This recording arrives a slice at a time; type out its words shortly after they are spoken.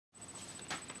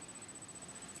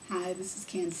Hi, this is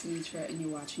Candice Anitra, and you're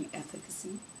watching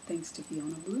Efficacy, thanks to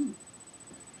Fiona Bloom.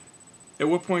 At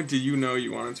what point did you know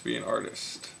you wanted to be an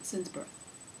artist? Since birth.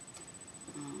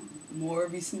 More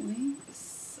recently,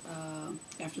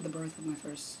 after the birth of my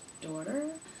first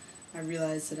daughter, I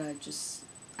realized that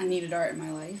I needed art in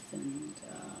my life and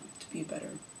to be a better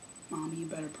mommy, a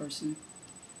better person.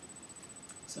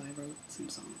 So I wrote some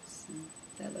songs. And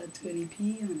that led to an EP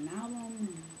and an album,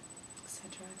 and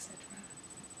etc., etc.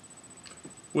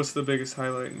 What's the biggest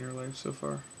highlight in your life so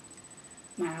far?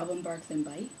 My album, Bark Then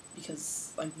Bite,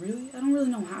 because, I don't really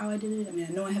know how I did it. I mean,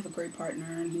 I know I have a great partner,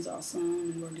 and he's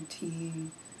awesome, and we're a good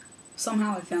team.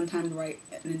 Somehow I found time to write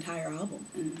an entire album,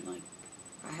 and,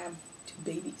 I have 2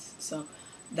 babies, so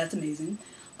that's amazing.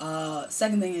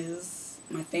 Second thing is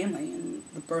my family and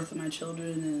the birth of my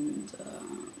children, and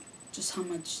just how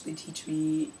much they teach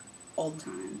me all the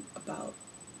time about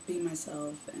being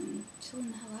myself and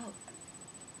chilling the hell out.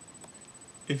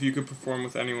 If you could perform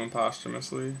with anyone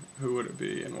posthumously, who would it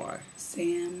be and why?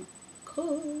 Sam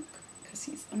Cooke, because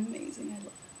he's amazing. I love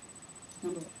him.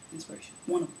 Number 1, inspiration.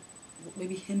 One of them.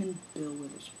 Maybe him and Bill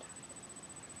Withers.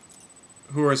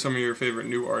 Who are some of your favorite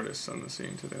new artists on the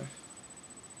scene today?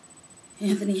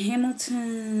 Anthony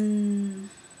Hamilton,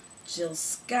 Jill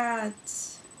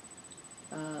Scott.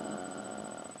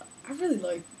 I really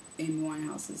like Amy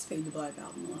Winehouse's Fade to Black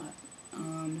album a lot.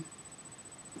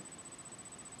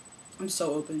 I'm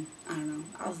so open. I don't know.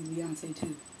 I listen to Beyonce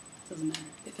too. Doesn't matter.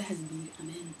 If it has a beat, I'm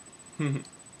in.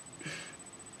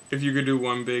 If you could do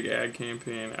one big ad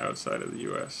campaign outside of the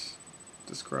U.S.,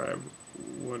 describe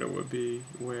what it would be,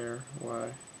 where,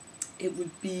 why. It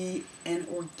would be an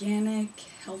organic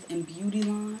health and beauty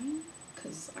line,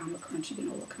 because I'm a crunchy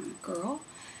granola kind of girl.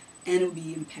 And it would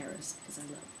be in Paris, because I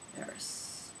love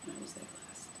Paris when I was there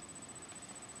last.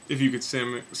 If you could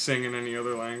sing in any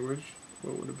other language,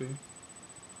 what would it be?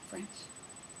 French.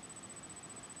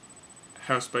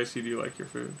 How spicy do you like your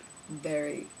food?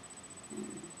 Very,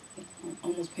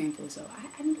 almost painfully so.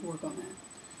 I need to work on that.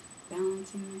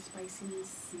 Balancing my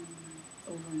spiciness and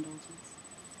my overindulgence.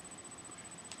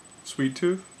 Sweet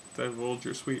tooth? Divulge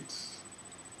your sweets.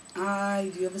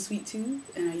 I do have a sweet tooth,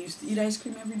 and I used to eat ice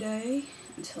cream every day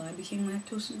until I became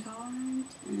lactose intolerant.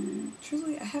 And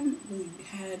truthfully, I haven't really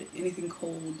had anything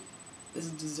cold as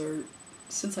a dessert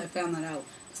since I found that out,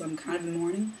 because I'm kind of in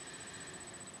mourning.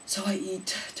 So I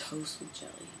eat toast with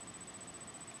jelly,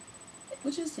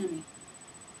 which is yummy.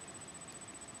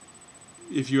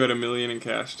 If you had $1 million in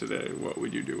cash today, what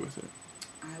would you do with it?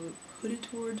 I would put it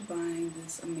towards buying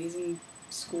this amazing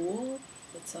school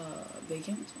that's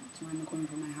vacant. It's around the corner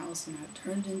from my house, and I would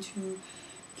turn it into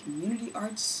community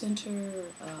arts center,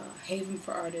 haven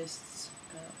for artists,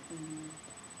 and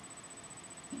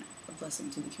a blessing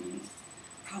to the community.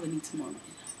 Probably need some more money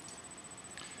though.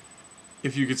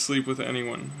 If you could sleep with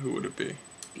anyone, who would it be?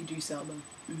 Idris Elba.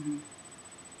 Mm-hmm.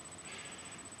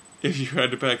 If you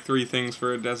had to pack 3 things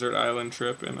for a desert island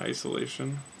trip in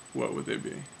isolation, what would they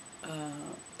be?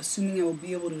 Assuming I will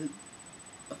be able to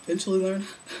eventually learn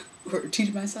or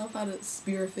teach myself how to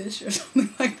spear a fish or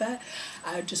something like that,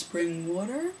 I would just bring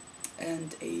water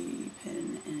and a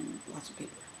pen and lots of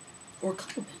paper. Or a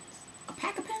couple pens. A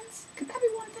pack of pens? Could that be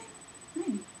one thing?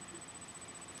 Maybe.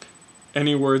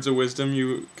 Any words of wisdom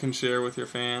you can share with your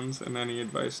fans, and any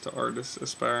advice to artists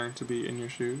aspiring to be in your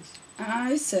shoes?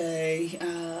 I say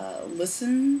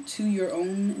listen to your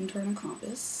own internal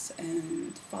compass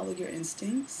and follow your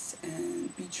instincts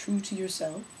and be true to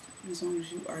yourself. As long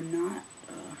as you are not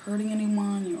hurting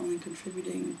anyone, you're only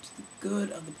contributing to the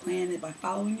good of the planet by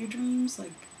following your dreams.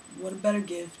 What a better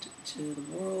gift to the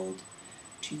world,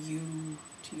 to you,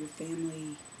 to your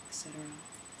family, etc.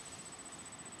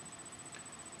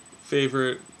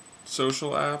 Favorite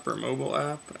social app or mobile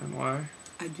app, and why?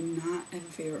 I do not have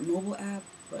a favorite mobile app,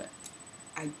 but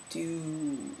I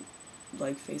do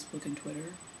like Facebook and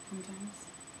Twitter sometimes.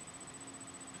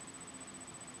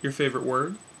 Your favorite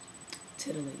word?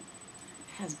 Titillate.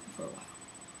 It has been for a while.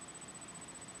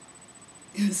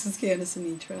 This is Candice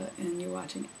Anitra, and you're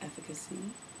watching Efficacy,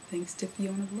 thanks to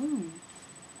Fiona Bloom.